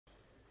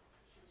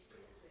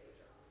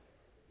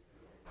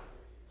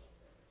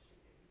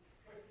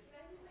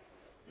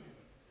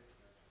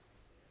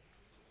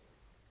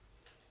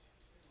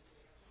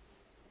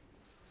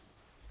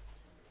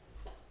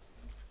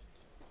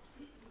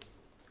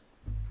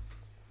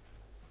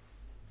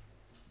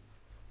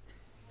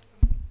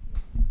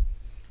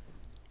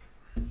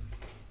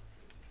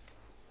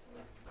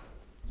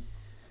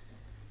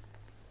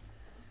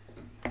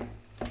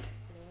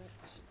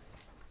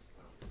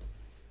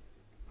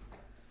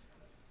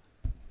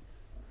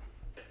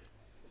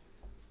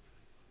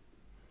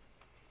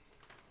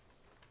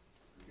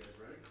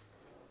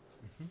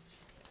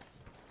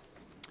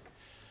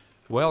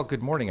Well,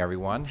 good morning,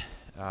 everyone.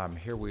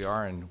 Here we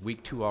are in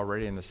week 2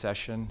 already in the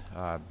session.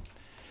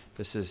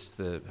 This is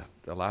the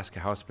Alaska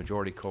House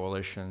Majority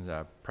Coalition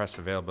press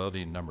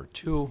availability number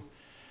 2.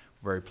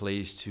 Very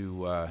pleased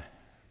to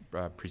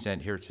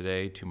present here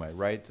today to my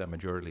right, the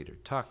Majority Leader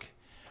Tuck.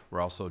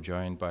 We're also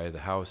joined by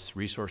the House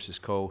Resources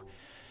Co.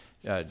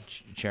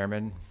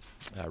 Chairman,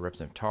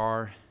 Representative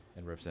Tarr,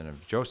 and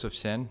Representative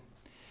Josephson.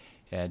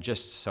 And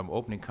just some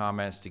opening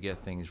comments to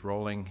get things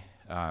rolling.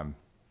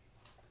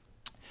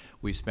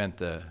 We spent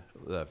the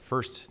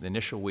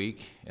initial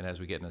week, and as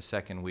we get in the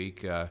second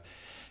week,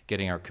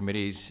 getting our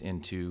committees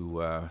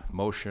into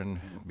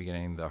motion,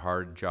 beginning the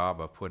hard job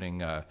of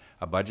putting a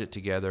budget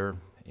together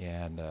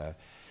and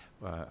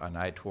an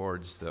eye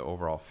towards the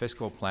overall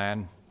fiscal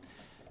plan.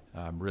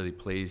 I'm really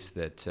pleased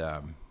that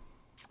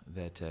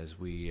as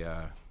we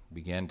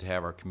begin to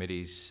have our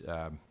committees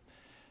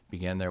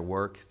begin their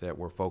work, that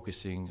we're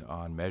focusing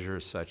on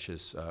measures such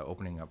as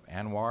opening up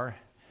ANWR.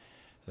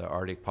 The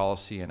Arctic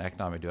Policy and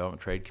Economic Development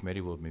Trade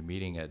Committee will be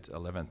meeting at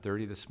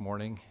 11:30 this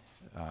morning,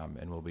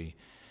 and we'll be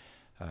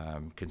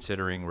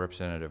considering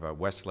Representative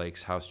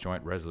Westlake's House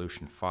Joint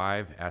Resolution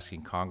 5,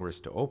 asking Congress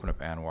to open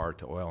up ANWR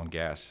to oil and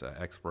gas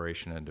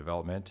exploration and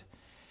development.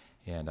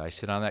 And I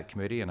sit on that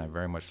committee, and I'm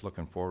very much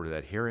looking forward to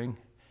that hearing.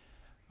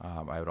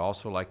 I would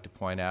also like to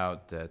point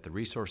out that the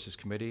Resources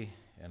Committee,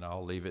 and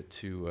I'll leave it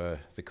to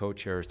the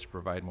co-chairs to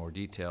provide more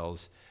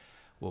details,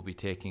 we'll be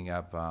taking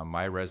up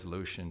my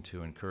resolution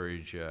to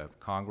encourage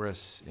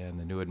Congress and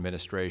the new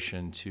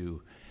administration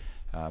to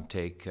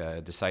take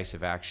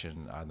decisive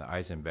action on the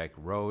Eisenbeck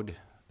Road,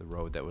 the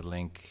road that would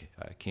link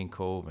King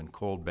Cove and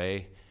Cold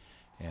Bay,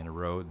 and a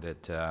road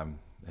that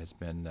has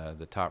been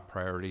the top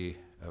priority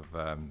of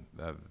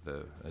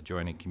the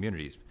adjoining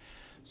communities.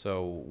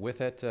 So with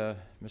that,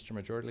 Mr.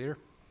 Majority Leader.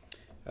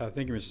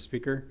 Thank you, Mr.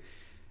 Speaker.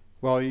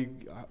 Well,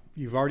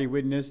 you've already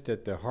witnessed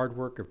that the hard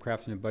work of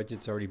crafting the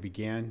budgets already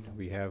began.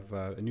 We have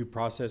a new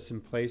process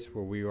in place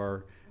where we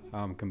are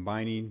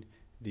combining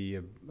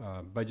the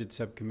budget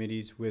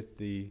subcommittees with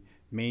the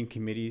main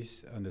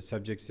committees on the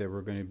subjects that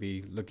we're going to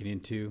be looking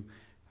into.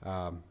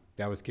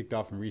 That was kicked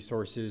off in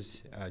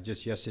Resources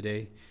just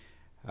yesterday.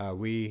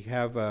 We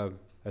have a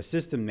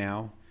system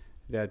now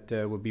that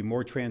will be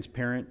more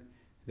transparent,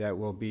 that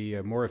will be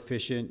more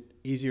efficient,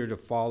 easier to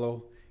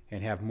follow,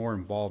 and have more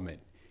involvement.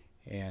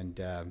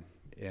 And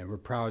we're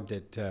proud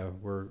that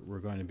we're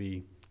going to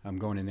be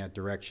going in that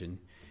direction.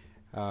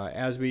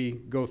 As we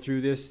go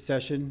through this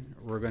session,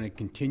 we're going to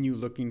continue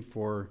looking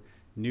for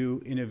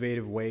new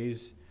innovative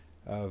ways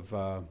of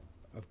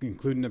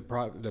including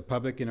the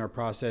public in our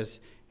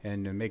process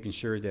and making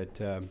sure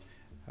that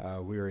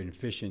we are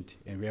efficient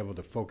and we're able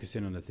to focus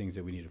in on the things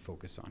that we need to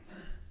focus on.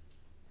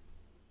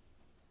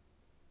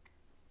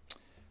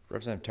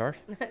 Representative Tarr.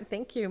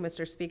 Thank you,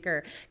 Mr.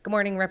 Speaker. Good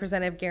morning,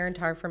 Representative Garen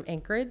Tarr from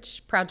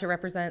Anchorage. Proud to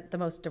represent the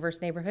most diverse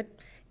neighborhood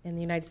in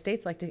the United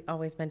States. Like to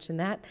always mention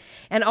that.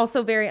 And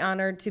also very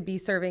honored to be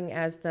serving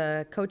as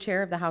the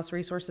co-chair of the House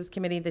Resources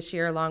Committee this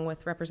year, along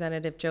with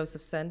Representative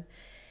Josephson.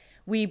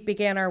 We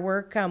began our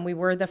work. We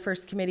were the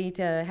first committee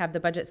to have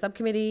the budget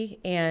subcommittee,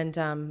 and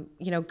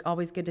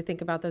always good to think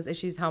about those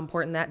issues, how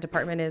important that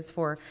department is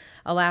for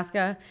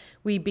Alaska.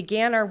 We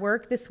began our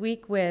work this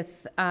week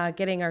with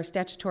getting our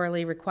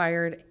statutorily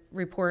required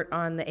report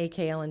on the AK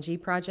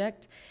LNG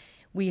project.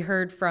 We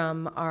heard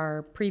from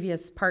our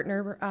previous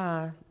partner,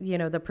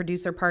 the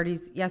producer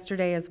parties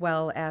yesterday, as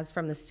well as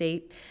from the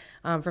state,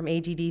 from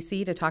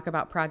AGDC, to talk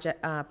about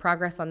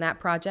progress on that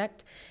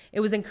project. It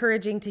was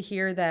encouraging to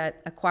hear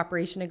that a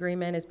cooperation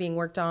agreement is being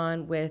worked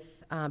on with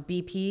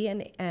BP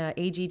and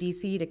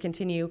AGDC to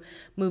continue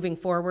moving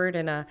forward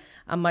in a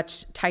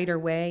much tighter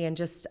way, and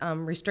just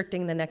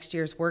restricting the next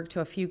year's work to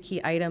a few key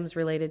items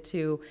related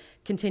to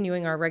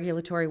continuing our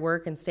regulatory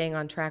work and staying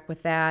on track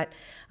with that,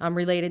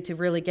 related to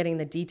really getting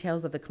the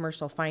details of the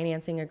commercial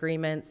financing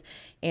agreements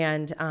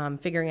and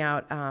figuring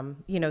out,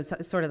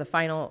 sort of the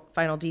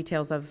final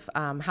details of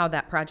how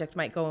that project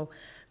might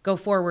go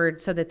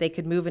forward so that they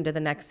could move into the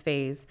next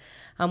phase.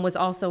 Was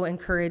also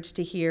encouraged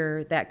to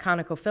hear that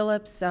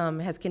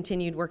ConocoPhillips has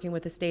continued working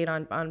with the state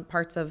on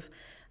parts of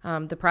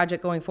the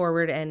project going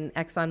forward, and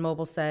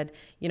ExxonMobil said,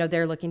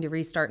 they're looking to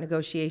restart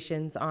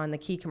negotiations on the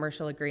key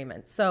commercial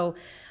agreements. So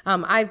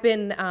I've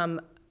been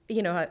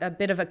a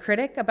bit of a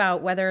critic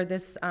about whether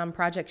this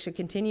project should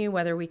continue,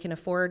 whether we can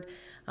afford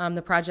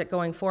the project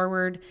going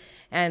forward.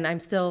 And I'm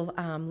still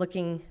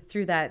looking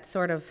through that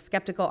sort of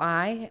skeptical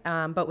eye,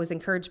 but was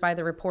encouraged by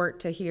the report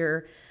to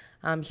hear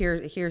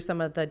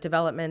some of the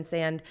developments,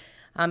 and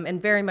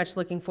very much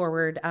looking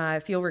forward.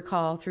 If you'll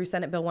recall, through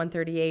Senate Bill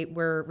 138,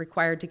 we're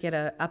required to get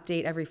an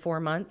update every 4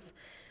 months.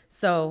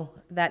 So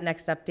that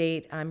next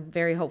update, I'm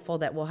very hopeful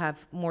that we'll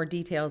have more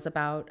details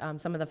about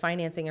some of the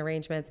financing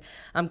arrangements.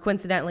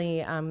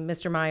 Coincidentally,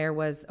 Mr. Meyer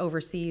was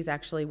overseas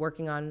actually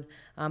working on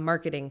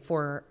marketing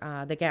for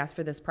the gas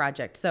for this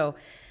project. So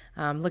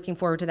looking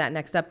forward to that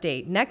next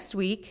update. Next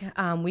week,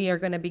 we are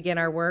going to begin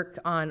our work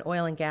on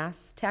oil and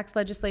gas tax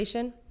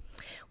legislation.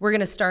 We're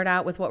going to start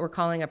out with what we're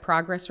calling a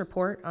progress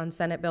report on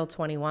Senate Bill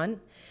 21.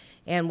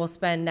 And we'll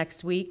spend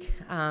next week,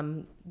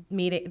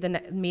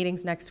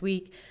 meetings next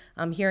week,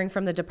 hearing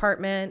from the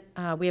department.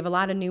 We have a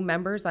lot of new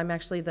members. I'm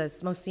actually the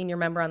most senior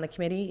member on the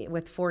committee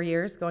with 4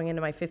 years, going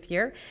into my 5th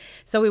year.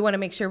 So we want to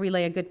make sure we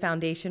lay a good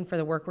foundation for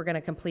the work we're going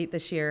to complete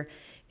this year.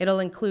 It'll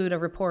include a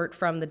report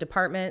from the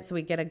department so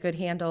we get a good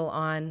handle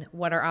on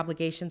what our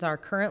obligations are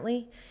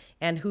currently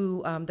and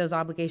who those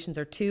obligations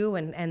are to,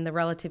 and the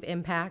relative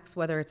impacts,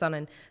 whether it's on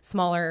a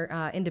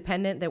smaller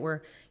independent that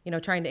we're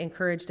trying to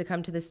encourage to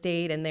come to the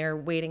state and they're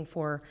waiting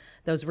for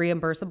those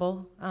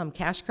reimbursable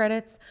cash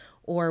credits,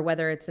 or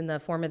whether it's in the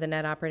form of the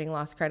net operating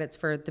loss credits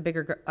for the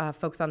bigger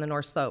folks on the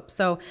North Slope.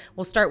 So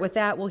we'll start with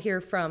that. We'll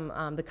hear from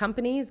the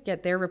companies,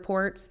 get their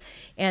reports,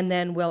 and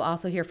then we'll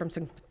also hear from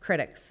some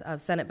critics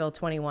of Senate Bill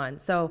 21.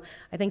 So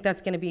I think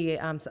that's going to be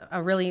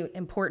a really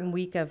important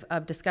week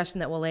of discussion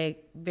that will lay a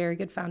very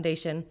good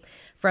foundation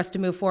for us to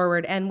move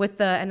forward. And with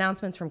the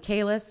announcements from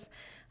Kalis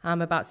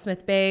about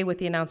Smith Bay, with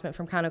the announcement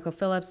from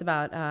ConocoPhillips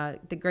about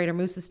the Greater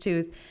Moose's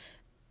Tooth,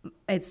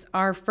 it's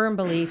our firm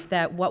belief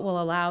that what will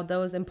allow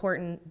those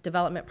important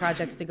development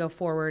projects to go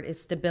forward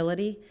is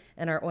stability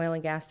in our oil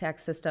and gas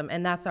tax system,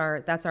 and that's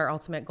our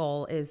ultimate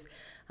goal, is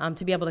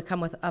to be able to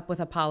come up with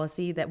a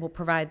policy that will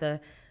provide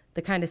the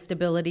kind of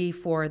stability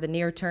for the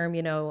near term,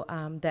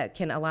 that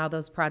can allow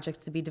those projects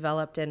to be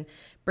developed and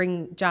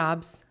bring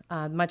jobs,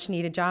 much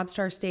needed jobs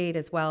to our state,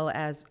 as well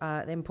as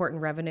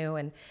important revenue,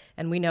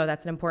 and we know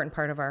that's an important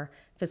part of our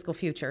fiscal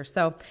future.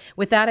 So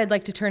with that, I'd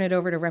like to turn it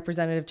over to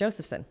Representative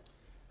Josephson.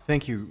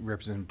 Thank you,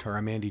 Representative Tarr.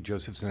 I'm Andy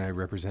Josephson. I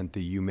represent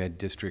the UMed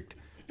district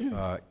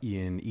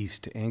in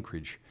East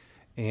Anchorage.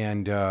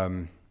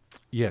 And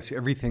yes,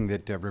 everything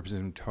that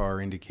Representative Tarr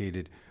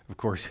indicated, of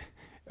course,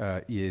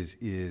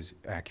 is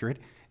accurate.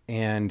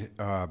 And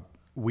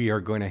we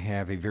are going to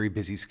have a very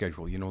busy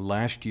schedule.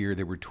 Last year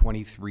there were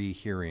 23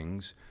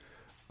 hearings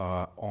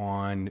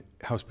on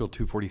House Bill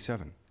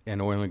 247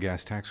 and oil and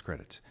gas tax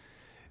credits.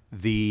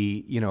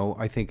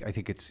 I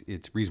think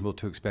it's reasonable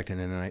to expect in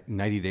a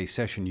 90-day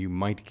session you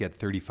might get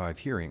 35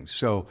 hearings.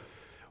 So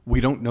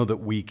we don't know that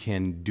we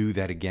can do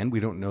that again.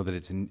 We don't know that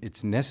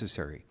it's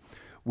necessary.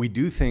 We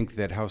do think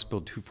that House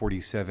Bill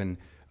 247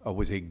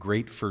 was a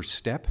great first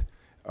step,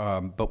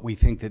 but we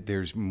think that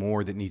there's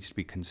more that needs to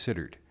be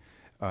considered.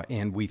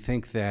 And we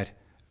think that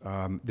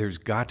there's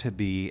got to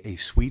be a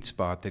sweet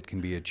spot that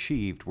can be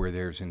achieved where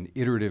there's an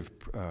iterative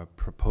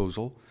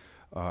proposal,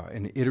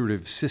 an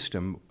iterative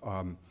system,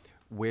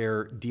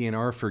 where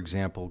DNR, for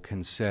example,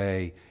 can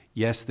say,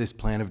 yes, this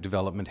plan of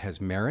development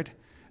has merit,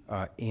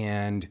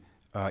 and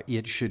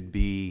it should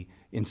be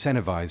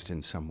incentivized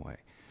in some way.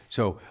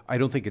 So I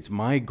don't think it's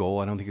my goal,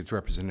 I don't think it's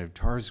Representative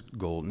Tarr's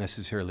goal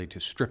necessarily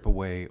to strip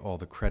away all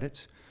the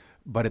credits,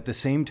 but at the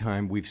same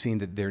time, we've seen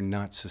that they're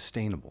not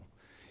sustainable.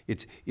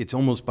 It's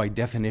almost by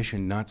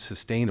definition not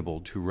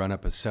sustainable to run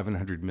up a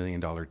 $700 million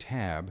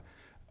tab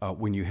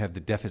when you have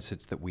the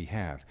deficits that we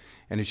have.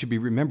 And it should be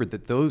remembered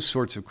that those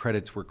sorts of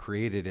credits were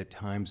created at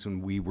times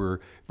when we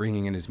were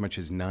bringing in as much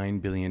as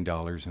 $9 billion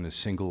in a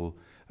single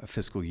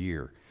fiscal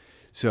year.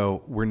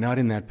 So we're not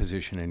in that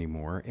position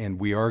anymore, and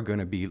we are going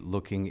to be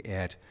looking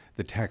at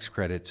the tax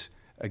credits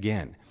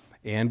again.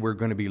 And we're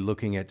going to be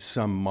looking at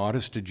some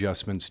modest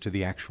adjustments to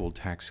the actual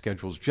tax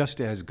schedules, just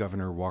as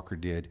Governor Walker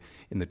did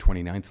in the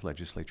 29th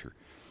legislature.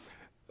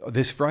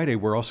 This Friday,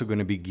 we're also going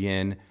to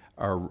begin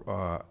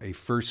a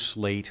first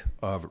slate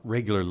of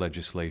regular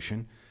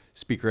legislation.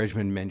 Speaker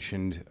Edgmon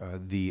mentioned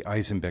the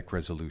Eisenbeck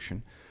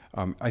resolution.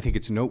 I think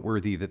it's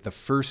noteworthy that the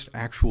first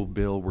actual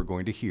bill we're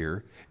going to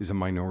hear is a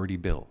minority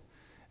bill.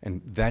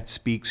 And that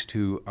speaks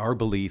to our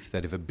belief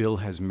that if a bill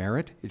has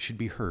merit, it should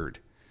be heard.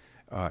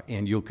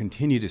 And you'll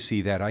continue to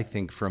see that, I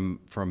think, from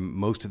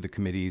most of the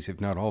committees,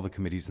 if not all the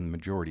committees in the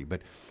majority.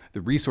 But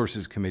the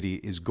Resources Committee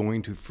is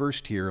going to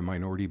first hear a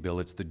minority bill.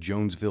 It's the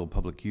Jonesville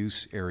Public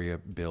Use Area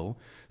bill,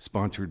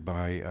 sponsored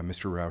by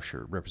Mr.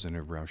 Rauscher,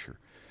 Representative Rauscher.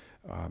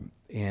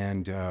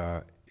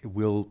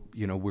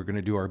 We're going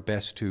to do our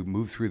best to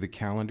move through the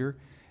calendar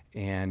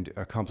and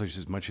accomplish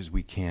as much as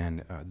we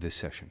can this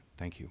session.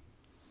 Thank you.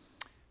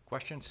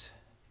 Questions?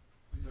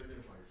 Please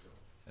identify yourself.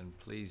 And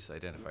please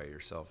identify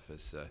yourself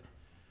as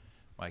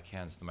Mike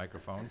hands the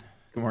microphone.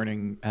 Good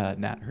morning,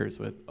 Nat Hers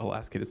with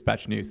Alaska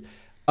Dispatch News.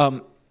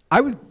 I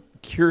was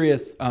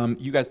curious,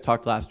 you guys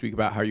talked last week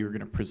about how you were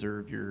going to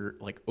preserve your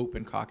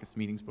open caucus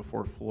meetings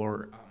before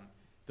floor.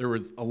 There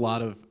was a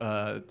lot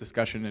of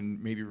discussion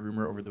and maybe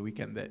rumor over the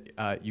weekend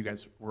that you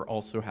guys were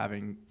also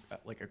having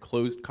a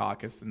closed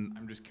caucus, and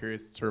I'm just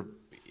curious,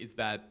 is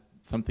that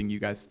something you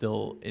guys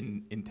still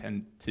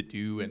intend to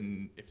do?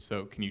 And if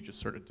so, can you just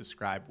sort of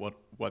describe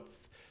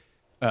what's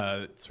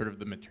sort of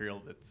the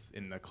material that's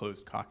in the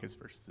closed caucus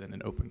versus in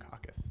an open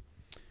caucus?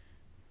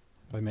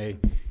 If I may.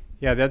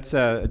 Yeah, that's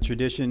a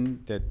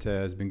tradition that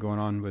has been going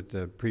on with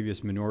the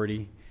previous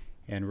minority,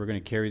 and we're going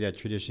to carry that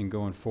tradition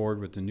going forward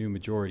with the new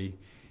majority,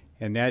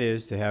 and that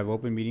is to have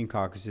open meeting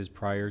caucuses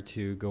prior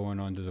to going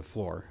onto the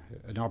floor.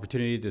 An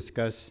opportunity to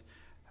discuss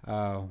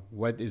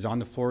what is on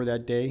the floor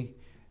that day,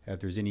 if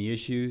there's any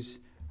issues,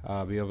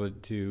 be able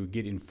to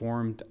get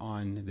informed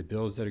on the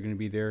bills that are going to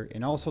be there,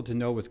 and also to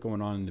know what's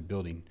going on in the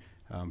building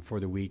for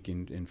the week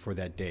and for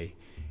that day,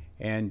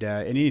 and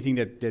anything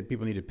that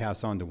people need to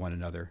pass on to one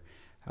another.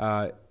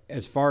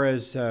 As far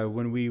as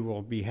when we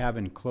will be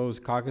having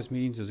closed caucus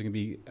meetings, those are going to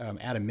be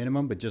at a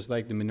minimum, but just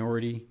like the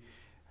minority,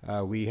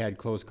 we had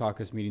closed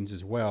caucus meetings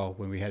as well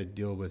when we had to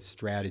deal with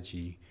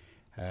strategy,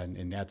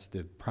 and that's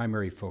the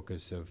primary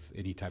focus of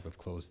any type of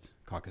closed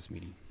caucus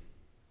meeting.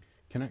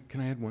 Can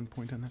I add one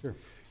point on that? Sure.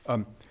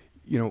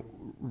 You know,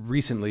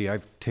 recently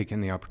I've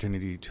taken the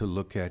opportunity to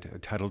look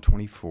at Title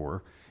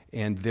 24,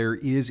 and there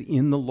is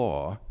in the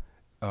law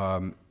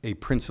a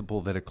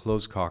principle that a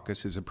closed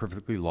caucus is a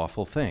perfectly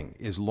lawful thing,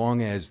 as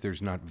long as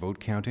there's not vote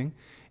counting,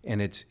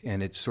 and it's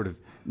sort of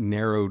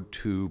narrowed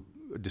to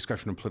a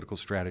discussion of political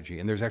strategy.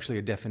 And there's actually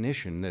a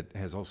definition that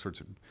has all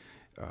sorts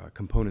of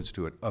components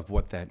to it of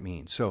what that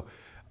means. So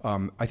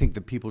I think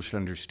that people should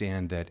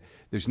understand that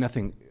there's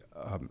nothing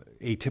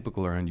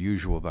atypical or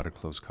unusual about a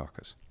closed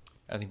caucus.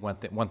 I think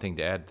one thing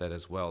to add to that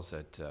as well is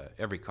that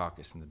every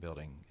caucus in the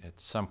building at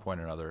some point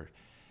or another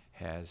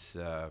has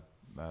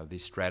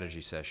these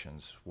strategy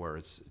sessions where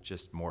it's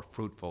just more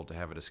fruitful to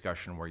have a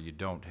discussion where you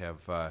don't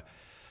have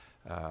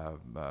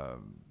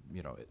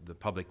you know, the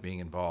public being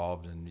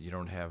involved, and you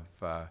don't have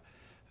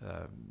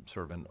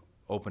sort of an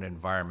open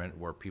environment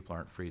where people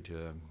aren't free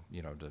to,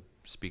 you know, to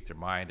speak their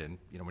mind. And,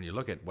 you know, when you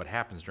look at what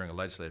happens during a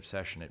legislative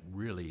session, it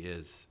really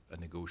is a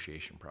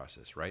negotiation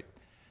process, right?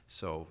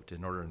 So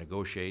in order to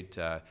negotiate,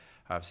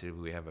 obviously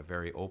we have a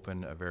very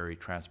open, a very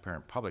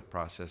transparent public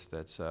process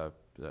that's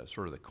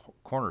sort of the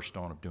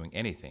cornerstone of doing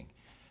anything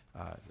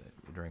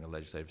during a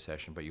legislative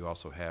session. But you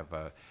also have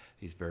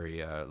these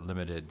very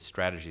limited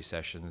strategy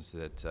sessions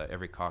that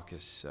every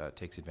caucus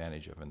takes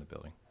advantage of in the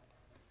building.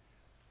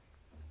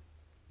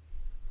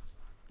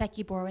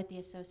 Becky Bohr with the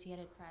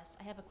Associated Press.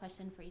 I have a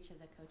question for each of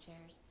the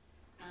co-chairs.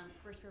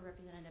 First, for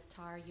Representative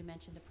Tarr, you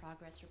mentioned the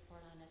progress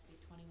report on SB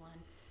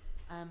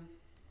 21.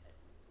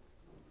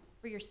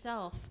 For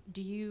yourself,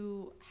 do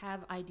you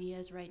have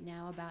ideas right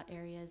now about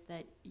areas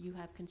that you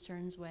have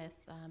concerns with,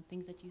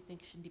 things that you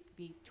think should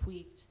be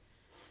tweaked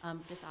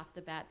just off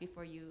the bat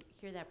before you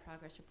hear that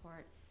progress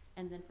report?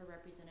 And then for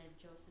Representative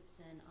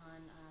Josephson on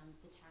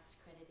the tax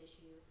credit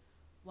issue,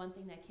 one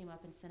thing that came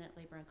up in Senate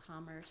Labor and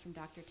Commerce from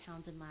Dr.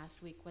 Townsend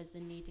last week was the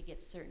need to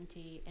get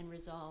certainty and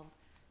resolve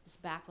this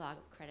backlog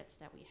of credits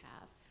that we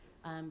have.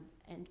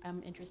 And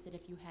I'm interested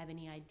if you have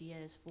any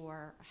ideas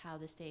for how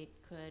the state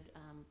could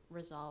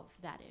resolve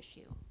that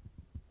issue.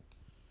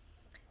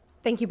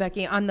 Thank you,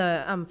 Becky. On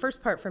the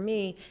first part for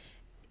me,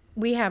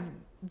 we have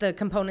the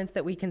components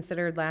that we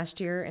considered last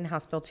year in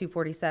House Bill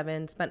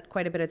 247, spent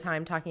quite a bit of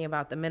time talking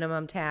about the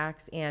minimum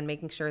tax and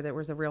making sure there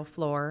was a real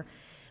floor.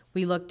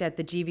 We looked at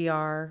the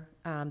GVR,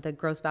 the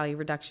gross value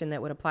reduction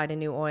that would apply to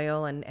new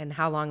oil, and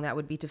how long that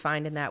would be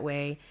defined in that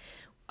way.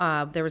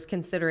 There was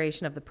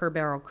consideration of the per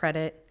barrel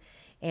credit,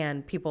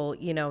 and people,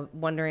 you know,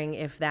 wondering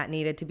if that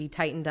needed to be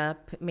tightened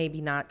up,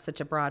 maybe not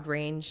such a broad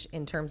range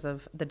in terms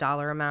of the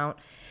dollar amount.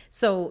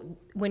 So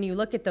when you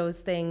look at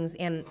those things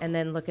and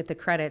then look at the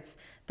credits,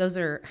 those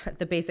are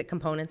the basic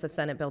components of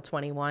Senate Bill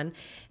 21.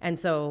 And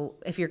so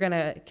if you're going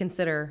to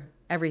consider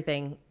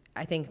everything,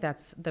 I think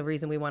that's the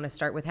reason we want to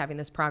start with having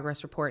this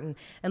progress report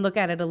and look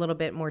at it a little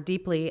bit more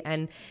deeply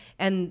and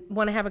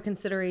want to have a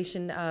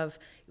consideration of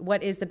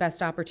what is the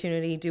best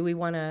opportunity. Do we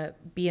want to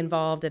be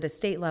involved at a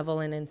state level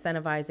in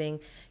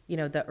incentivizing, you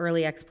know, the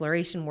early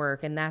exploration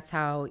work? And that's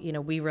how, you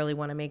know, we really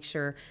want to make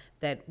sure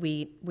that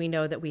we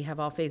know that we have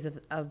all phases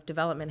of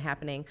development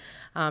happening.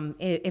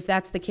 If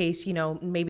that's the case, you know, maybe